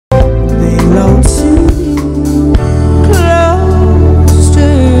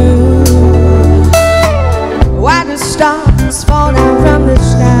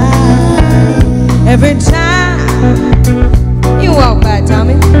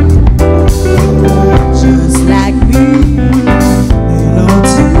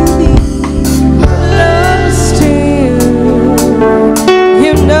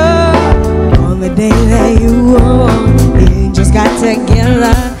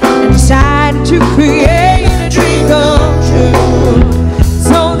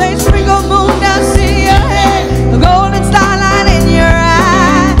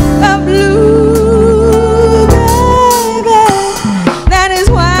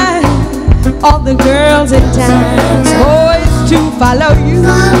all the girls in town, boys to follow you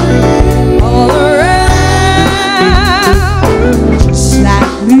all around, just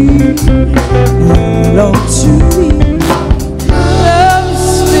like me, belong to me. Love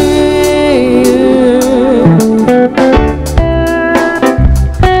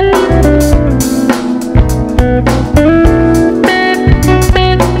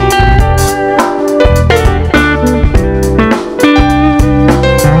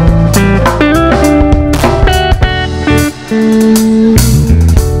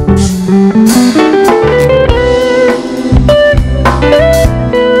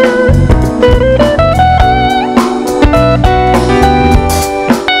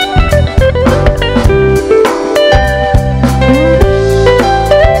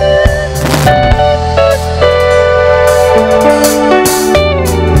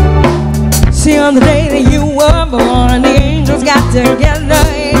on the day that you were born, the angels got together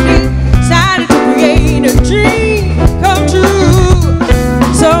and decided to create a dream come true.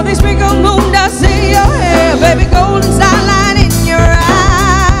 So they sprinkled moon dust in your hair, baby, golden starlight in your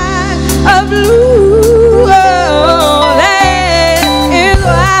eye of blue. Oh, that is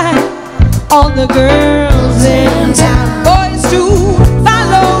why all the girls in town, boys to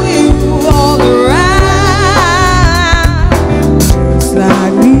follow you all around, just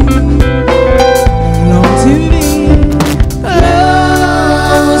like me. Close to you.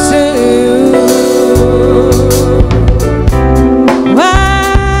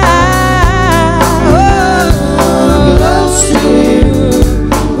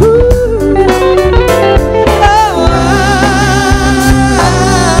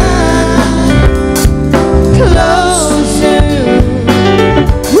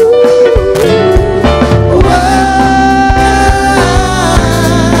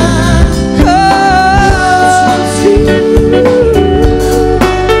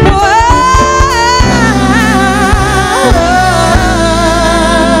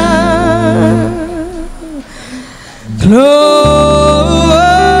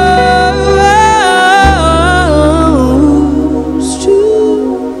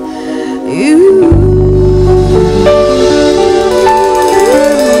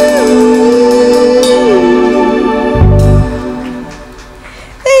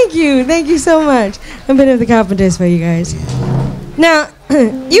 Thank you so much. A bit of the Carpenters for you guys. Now,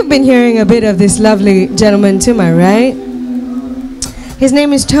 you've been hearing a bit of this lovely gentleman to my right. His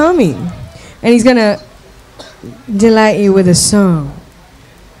name is Tommy, and he's gonna delight you with a song.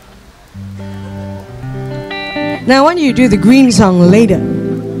 Now I want you to do the green song later,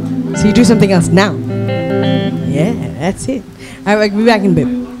 so you do something else now. Yeah, that's it. I'll be back in a bit.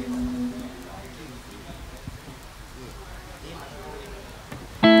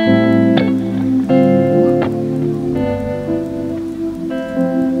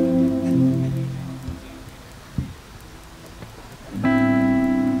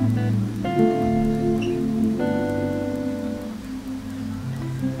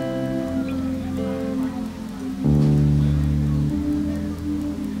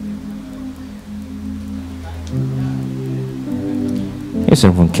 Here's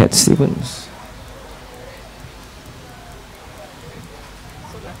one from Cat Stevens.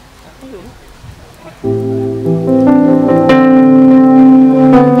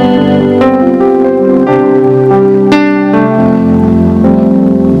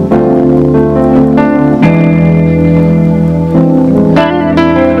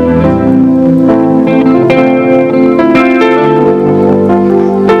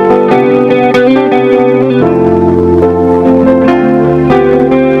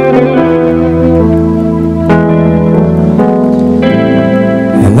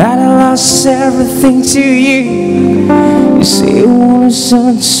 Everything to you. You say you want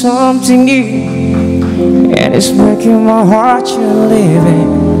something new, and it's breaking my heart you're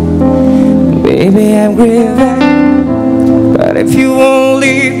leaving. Baby, I'm grieving, but if you won't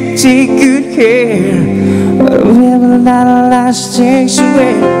leave, take good care. Remember that our last things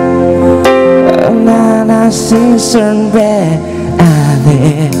away, now I see certain bad out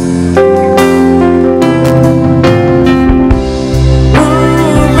there.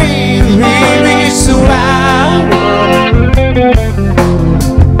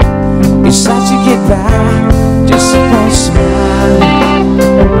 It's hard to get by, just one smile.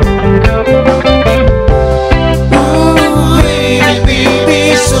 Ooh, baby,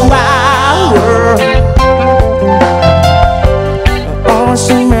 baby, it's a wild world. I always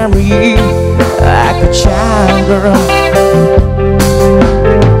remember you like a child, girl.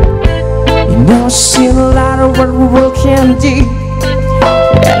 You never seen a lot of what the world can do,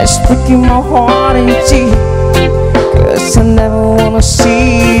 and it's breaking my heart in two, 'cause I never wanna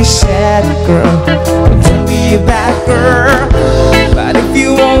see be sad, girl. Don't be a bad girl. But if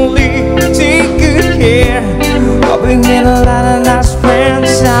you only take good care, I'll bring in a lot of nice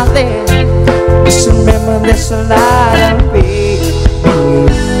friends out there. Just remember there's a lot of baby.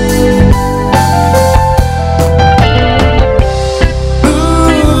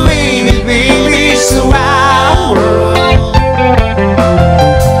 Ooh, baby, baby, it's a wild world.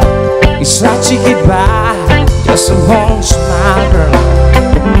 It's hard to get by just a one smile, girl.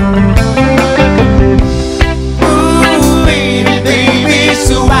 Ooh, baby, baby, it's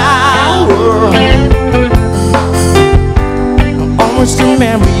a wild world. I almost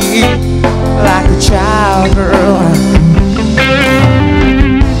remember you like a child, girl.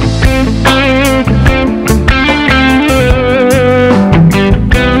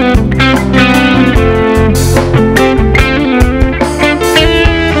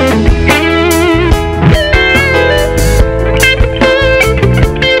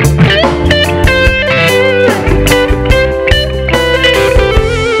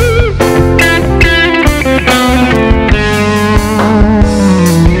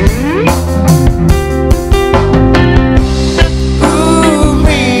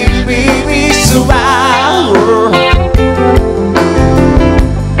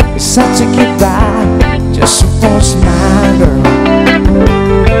 Such a goodbye, just one smile, girl.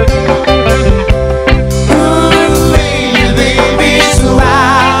 Ooh, baby, baby, it's a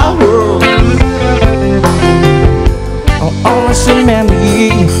wild world. I'll always remember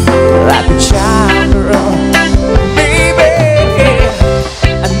you like a child, girl. Baby,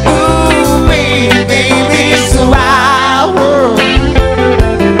 and ooh, baby, baby, it's a wild world.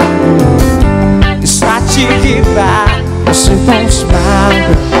 It's such a goodbye, just one smile,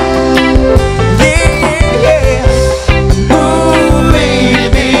 girl.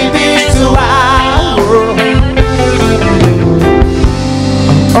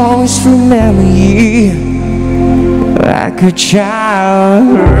 Always remember you like a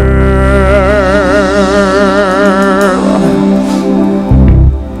child.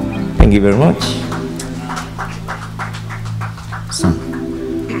 Thank you very much. So,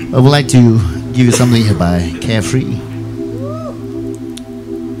 I would like to give you something here by Carefree.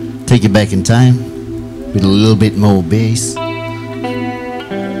 Take it back in time with a little bit more bass.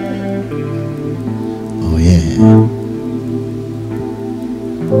 Oh yeah.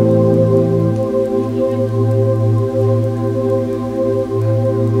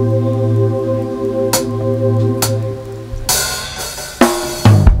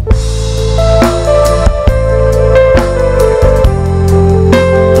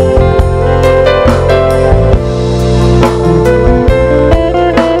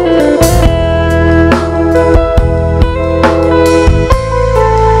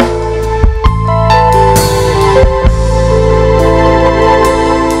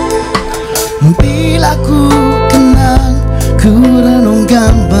 Bila ku kenang, ku renung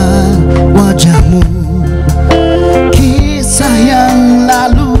gambar wajahmu. Kisah yang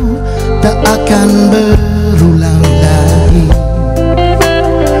lalu tak akan berulang lagi.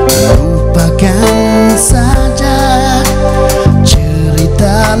 Lupakan saja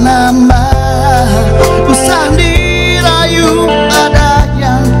cerita lama. Usah dirayu, ada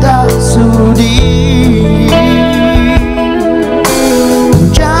yang tak sudi.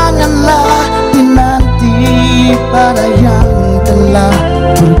 Pada yang telah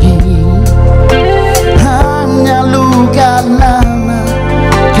pergi, hanya luka lama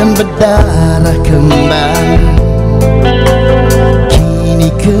kan berdarah kembali.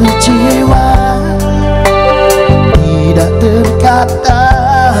 Kini kecewa tidak terkata,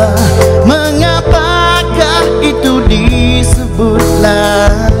 mengapakah itu disebut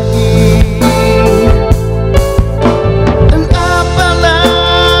lagi?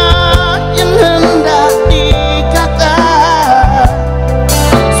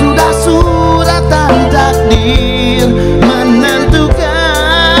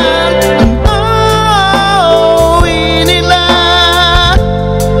 Menentukan, oh inilah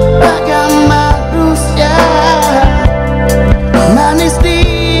ragam manusia, manis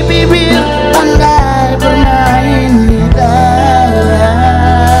di bibir, pandai bermain lidah,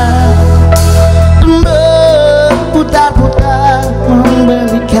 berputar-putar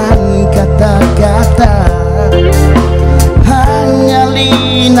memberikan kata-kata, hanya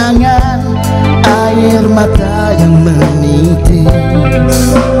linangan air mata yang menitis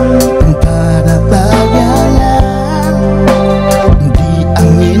pada bayangan di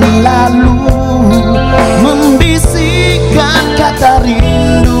angin lalu, membisikkan kata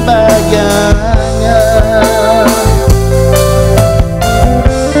rindu bayangan.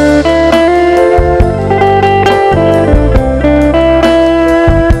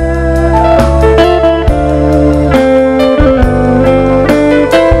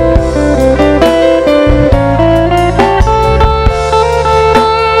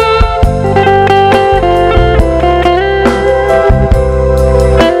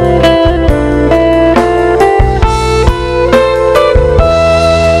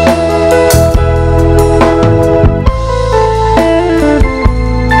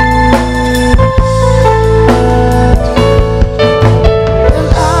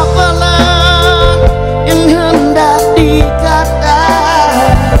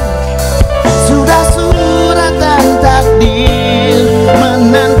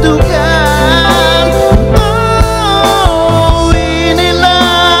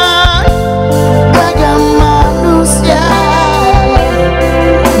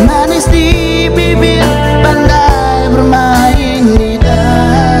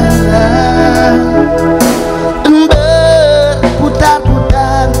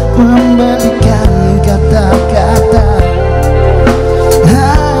 memberikan kata-kata,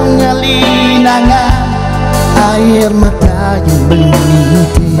 hanya linangan air mata yang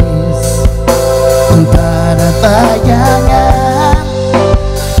menitis pada bayangan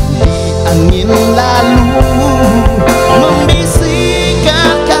di angin lalu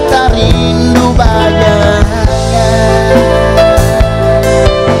membisikkan kata rindu bayangan.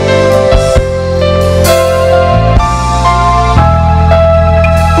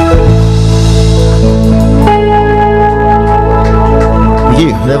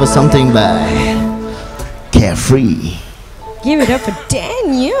 That was something by Carefree. Give it up for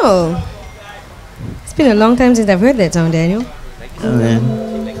Daniel. It's been a long time since I've heard that song, Daniel. Oh, man.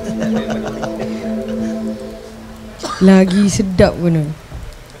 Lagi sedap guna.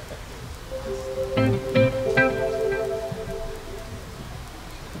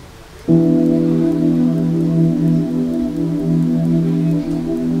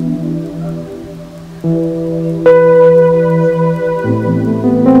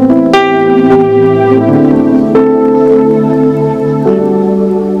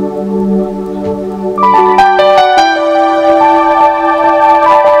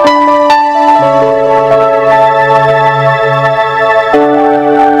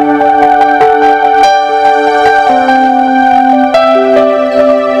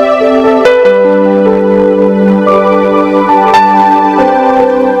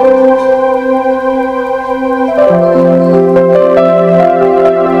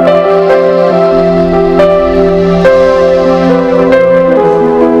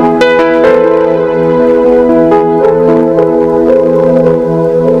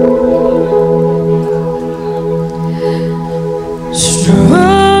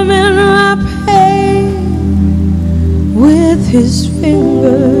 His fingers,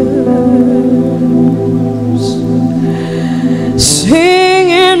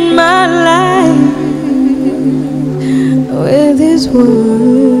 singing my life with his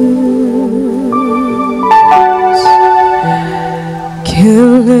words,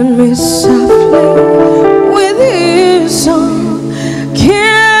 killing me softly with his song,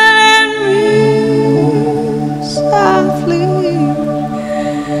 killing me softly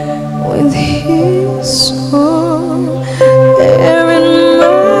with his song.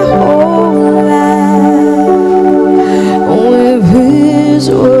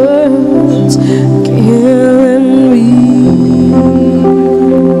 Words killing me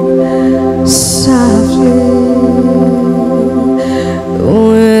softly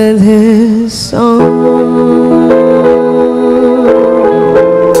with his song.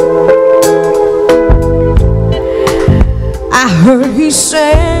 I heard he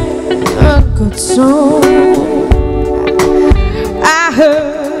sang a good song. I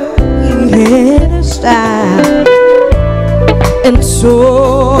heard he had a style. And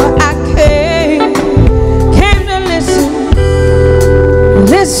so I came to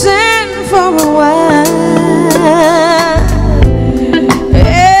listen for a while.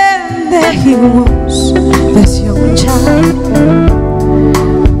 And there he was, this young child,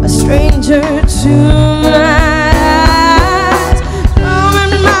 a stranger to my eyes,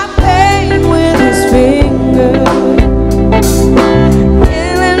 throwing my pain with his fingers,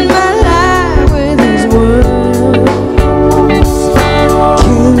 killing my life with his words.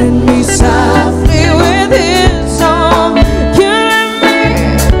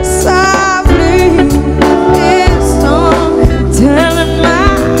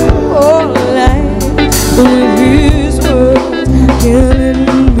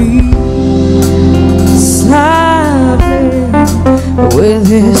 With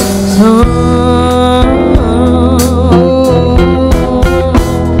his song,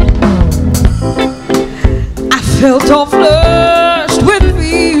 I felt all flushed with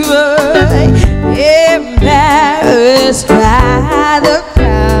fever, embarrassed by the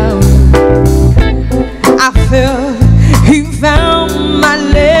crowd. I felt he found my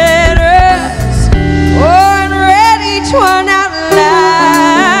letters, and read each one out loud.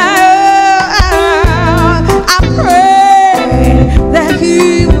 I prayed that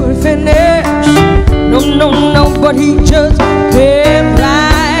he would finish. No, but he just kept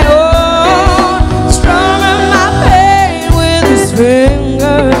right on, strumming my pain with his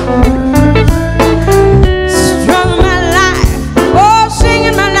fingers, strumming my life, oh,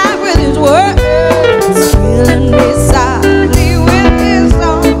 singing my life with his words, killing me softly with his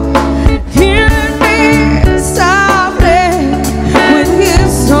song, killing me softly with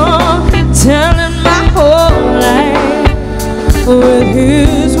his song, telling my whole life with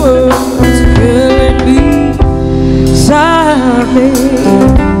his words, killing me softly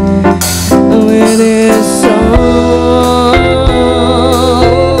with his song.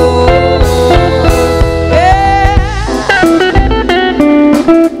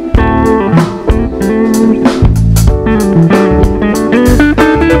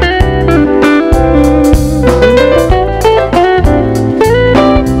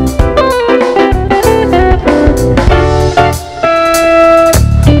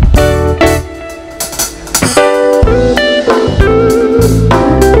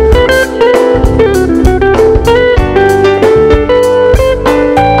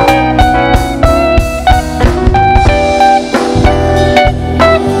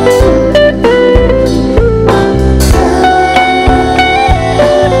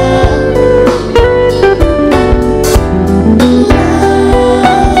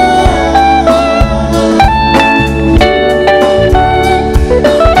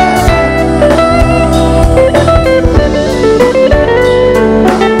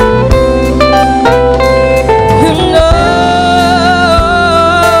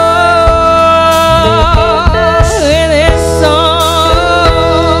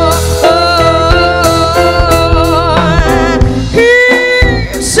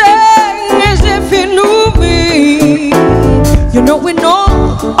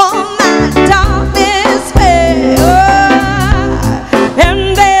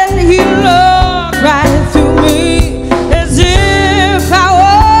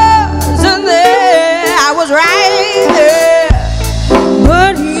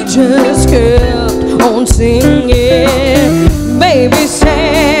 just kept on singing. Baby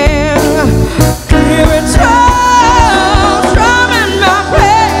sang clear and tall, strumming my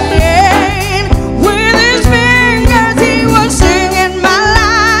pain. With his fingers he was singing my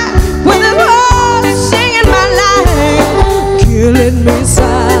life, with his voice singing my life, killing me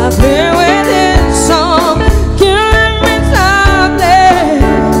softly with his song, killing me softly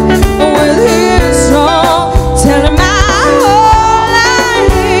with his song, telling my whole life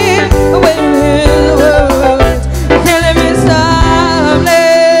with his words, killing me softly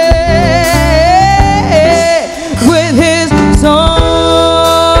with his song.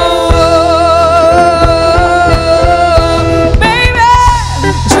 Baby,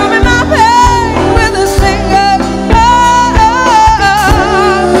 show me my pain with his fingers.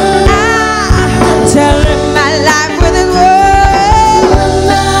 Telling my life with his words,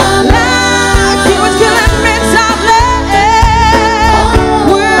 like he was killing me softly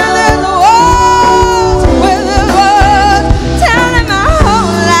with his words, telling my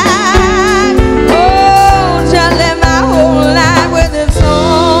whole life, oh, telling my whole life with his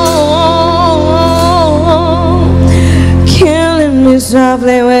song, killing me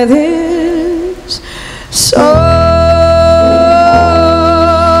softly with his song.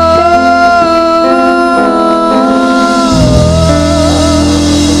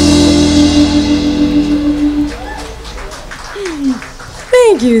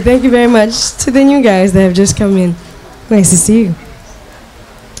 Thank you very much to the new guys that have just come in. Nice to see you.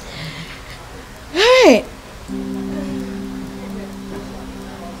 All right.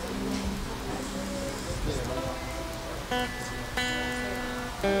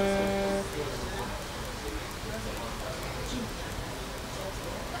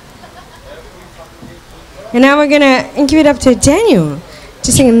 And now we're gonna give it up to Daniel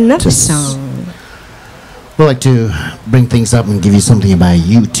to sing another song. We'd like to bring things up and give you something by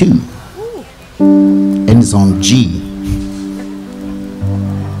U2. And it's on G.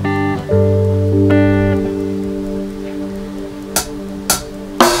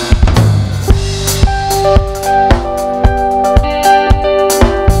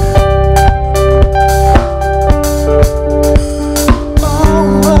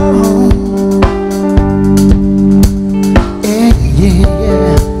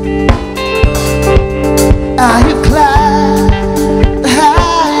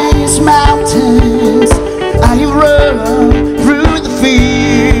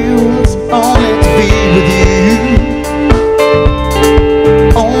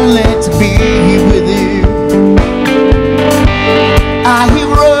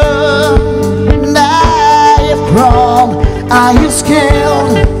 Are you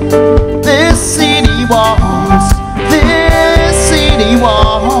scared? This city walls,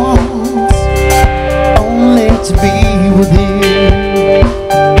 only to be with you.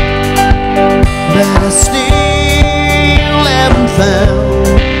 But I still haven't found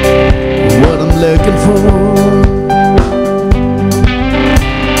what I'm looking for.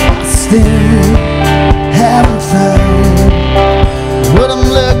 I still haven't found what I'm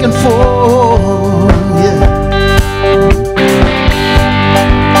looking for. Yeah.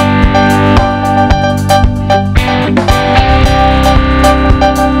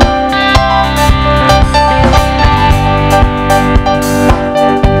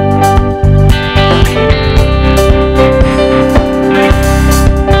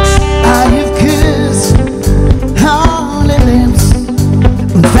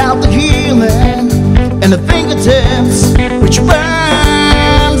 And the fingertips which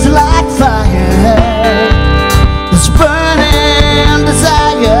burns like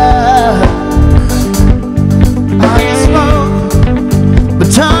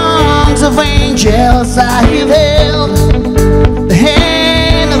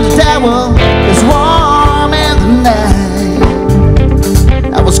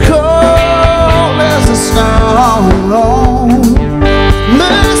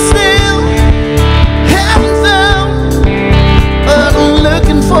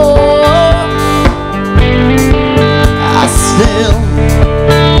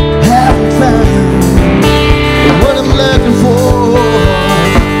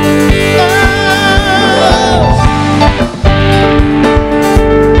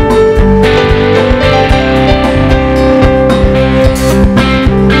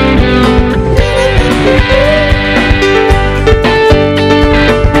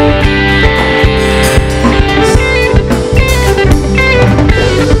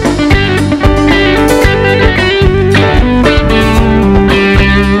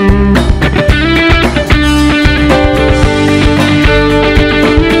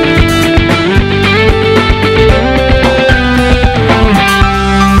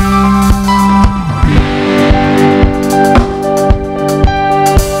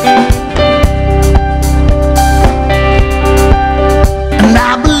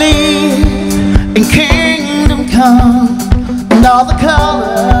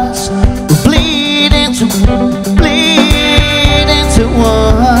colors bleed into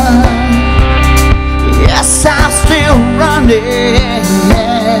one. Yes, I'm still running.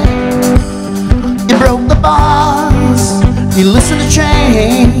 You broke the bonds, you listened to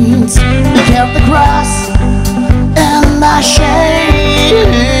chains, you kept the cross and my shame.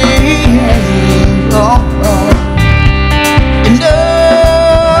 Oh, oh. You know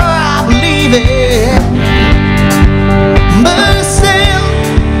I believe it, but still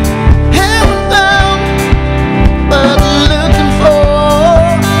haven't found what I'm looking for.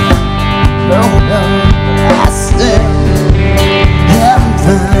 No, no, I still haven't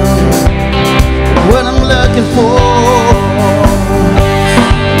found what I'm looking for.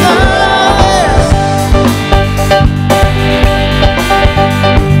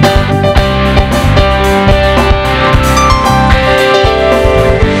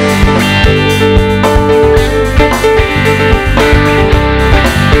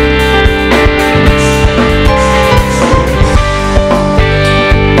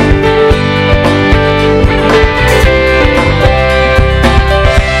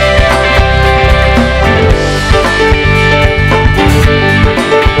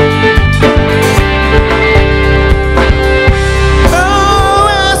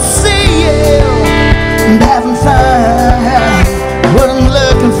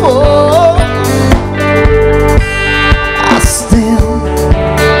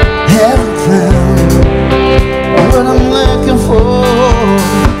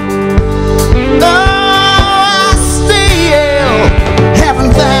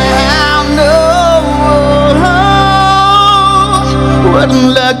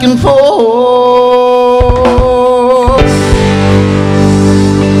 Looking for.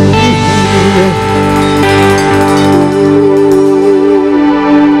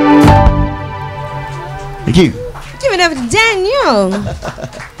 Thank you. Give it up to Daniel.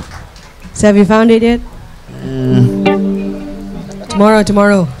 So have you found it yet? Tomorrow.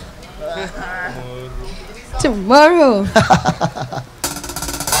 Tomorrow.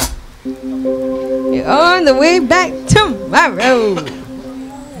 You're on the way back tomorrow.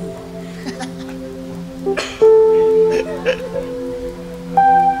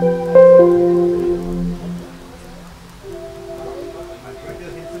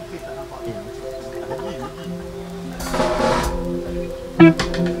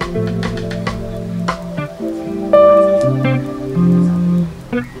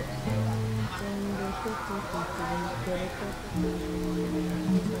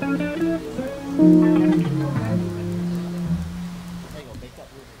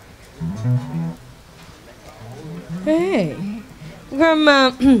 Hey,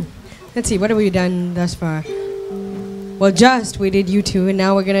 let's see, what have we done thus far? Well, we did you two, and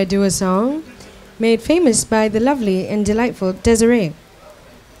now we're gonna do a song made famous by the lovely and delightful Desiree.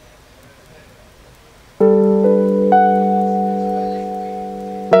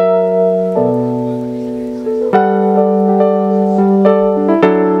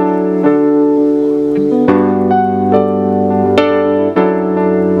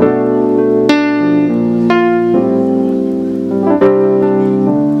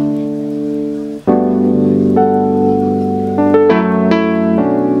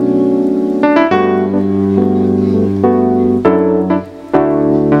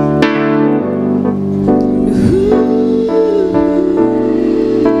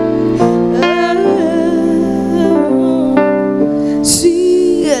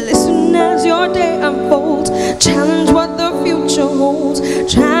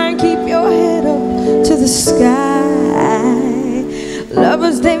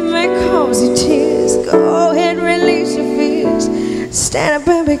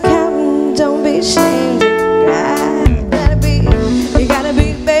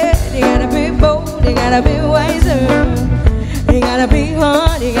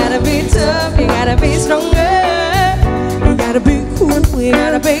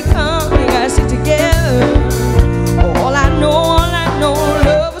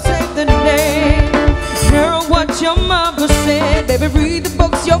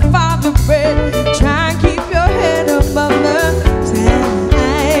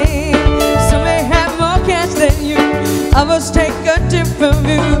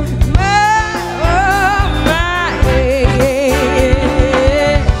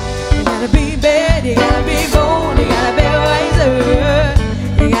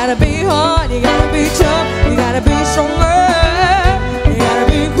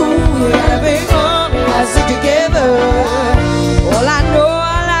 All I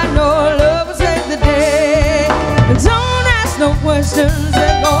know, love will save the day.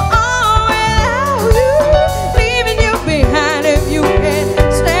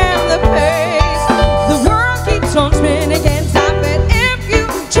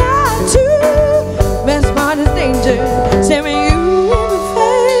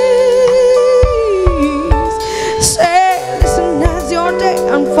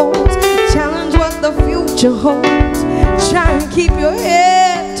 unfolds. Challenge what the future holds. Try and keep your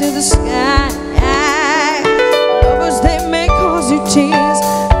head to the sky. Lovers, they may cause you tears.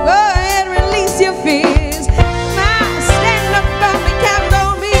 Go ahead, release your fears. Stand up from the couch,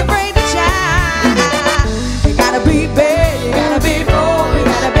 don't be afraid to shine. You gotta be bad, you gotta be bold, you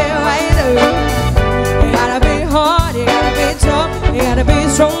gotta be wiser. You gotta be hard, you gotta be tough, you gotta be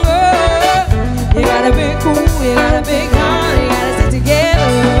stronger. You gotta be cool, you gotta be calm, you gotta stick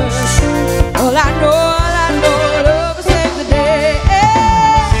together. All I know, love will save the day.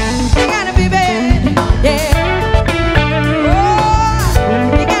 You gotta be bad, yeah. Oh,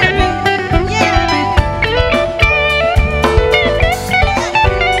 you gotta be, you gotta be.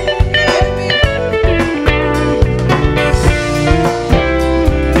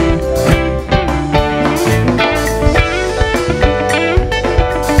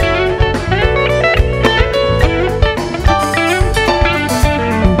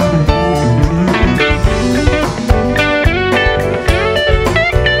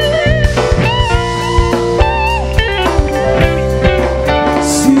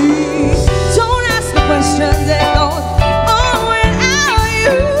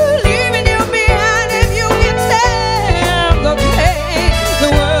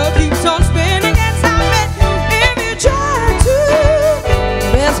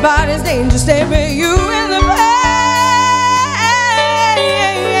 Dangerous, stay with you in the place.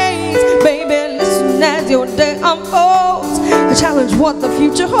 Baby, listen as your day unfolds. Challenge what the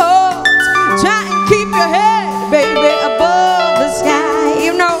future holds. Try and keep your head, baby, above the sky.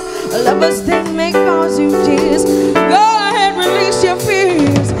 You know, lovers, they may cause you tears. Go ahead, release your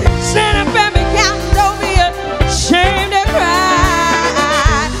fears. Stand up and be count, don't be ashamed to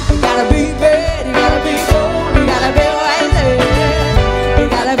cry. You gotta be bad, you gotta be bold, you gotta be wiser. You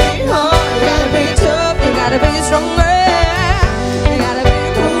gotta be hard, you gotta be tough, you gotta be stronger. You gotta be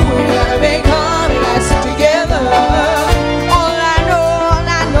cool, you gotta be calm, you gotta stick together. All I know,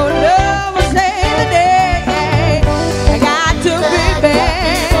 love will save the day. I got to be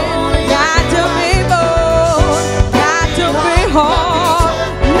bad, got to be bold, got to be hard,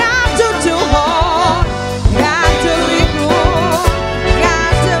 not too hard. Got to be cool,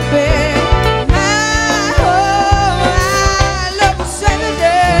 got to be my love will save the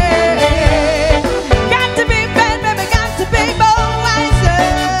day. Got to be bad, baby, got to be bold, wiser.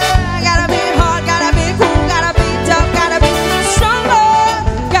 Gotta be hard, gotta be cool, gotta be tough, gotta be stronger.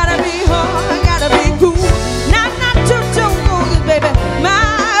 Gotta be hard, gotta be cool, not too cool, 'cause baby, my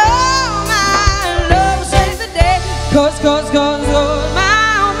love will save the day. 'Cause my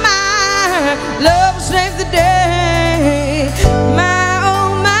love will save the day.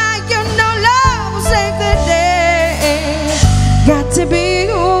 My, you know love will save the day. Got to be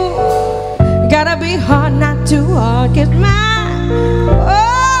cool, gotta be hard, not too hard. 'Cause my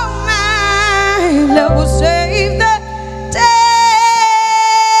love will save the day.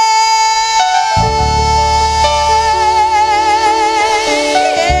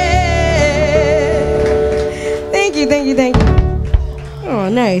 Thank you. Oh,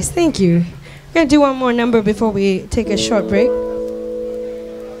 nice, thank you. We're gonna do one more number before we take a short break.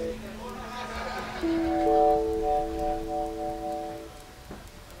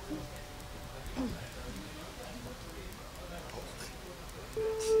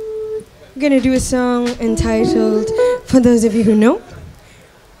 We're gonna do a song entitled, for those of you who know,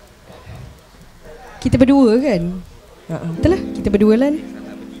 kita berdua kan? Betul lah, kita berdua lah ni.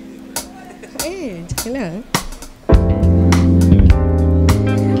 Janganlah.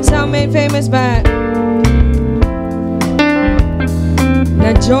 Song made famous by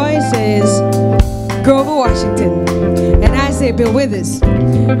now Joy says Grover Washington and I say Bill Withers,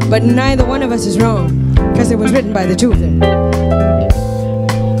 but neither one of us is wrong because it was written by the two of them.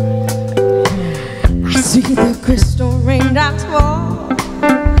 I see the crystal raindrops fall,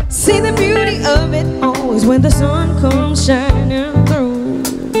 see the beauty of it always when the sun comes shining through,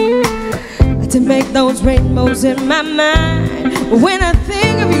 to make those rainbows in my mind. When I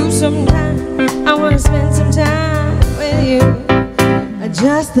think of you sometimes, I wanna spend some time with you.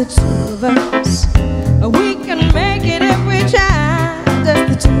 Just the two of us, we can make it if we try. Just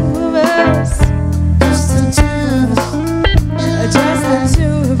the two of us, just the two of us, just the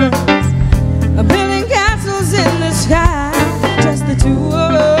two of us, building castles in the sky. Just the two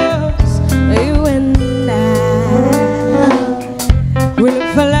of us, you and I. We look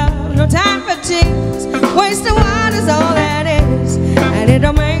for love, no time for tears. Wasting water's all that is, and it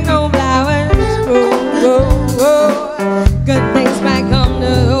don't make no flowers. Good things might come to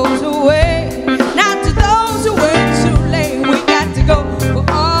those who wait, not to those who wait too late. We got to go for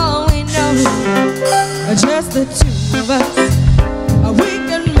all we know. Just the two of us, we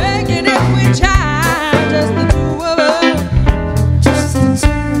can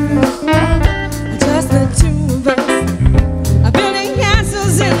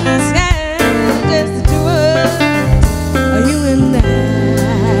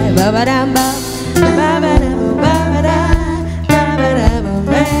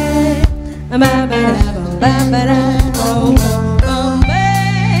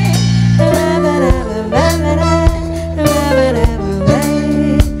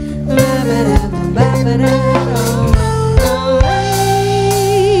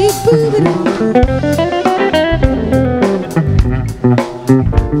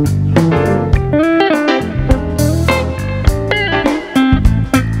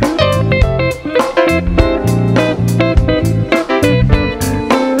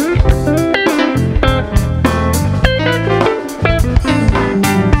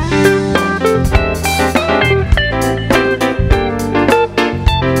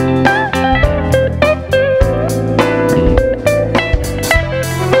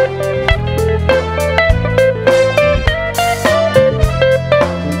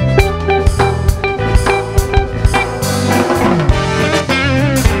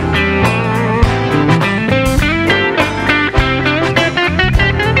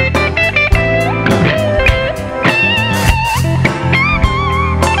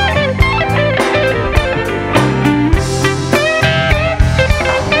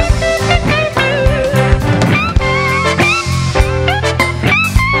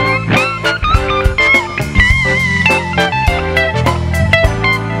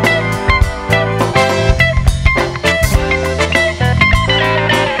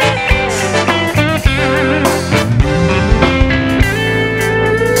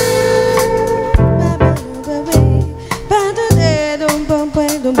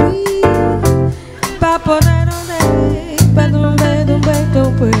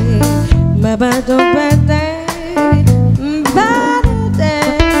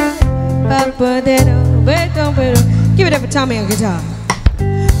Give it up for Tommy on guitar.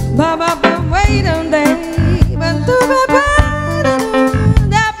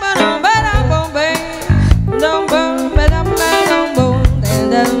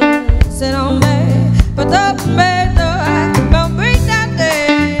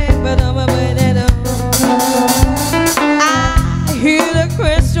 I hear the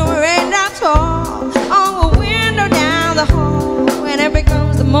crystal raindrops fall on the window down the hall, and it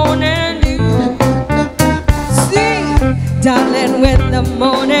becomes the morning dew. Darling, when the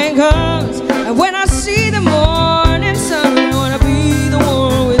morning comes, and when I see the morning sun, I wanna be the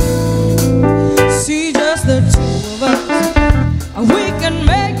one with you. See, just the two of us, we can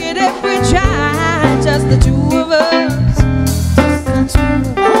make it if we try. Just the two of us,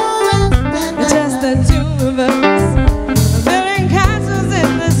 just the two of us, building castles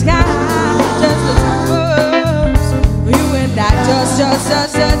in the sky. Just the two of us, you and I, just the two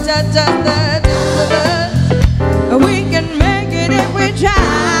of us. We can make it if we try.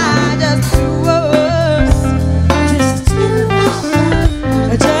 Just the two of us,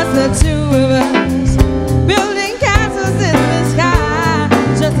 just the two of us, building castles in the sky.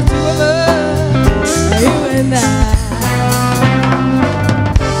 Just the two of us, you and I.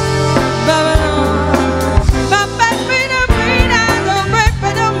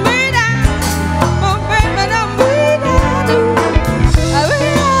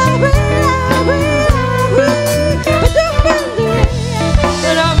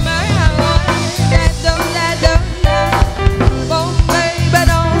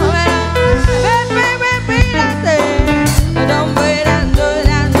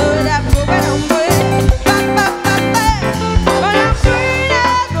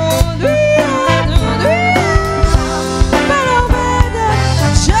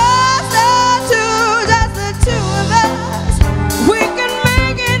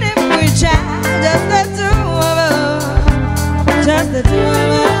 Just the two of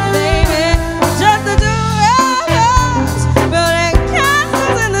us, baby. Just the two of us, building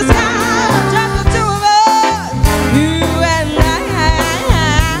castles in the sky. Just the two of us, you and I.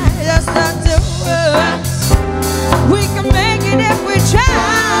 Just the two of us, we can make it if we try.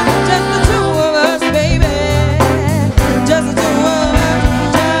 Just the two of us, baby. Just the two of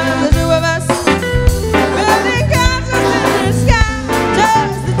us, just the two of us, building castles in the sky.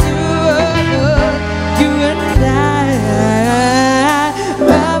 Just the two of us, you and I.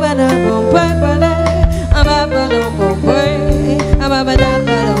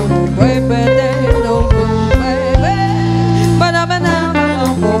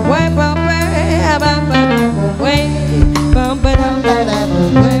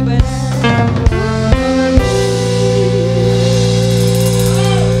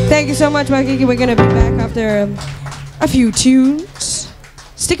 Thank you so much, Mikey. We're going to be back after a few tunes.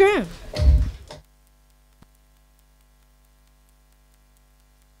 Stick around.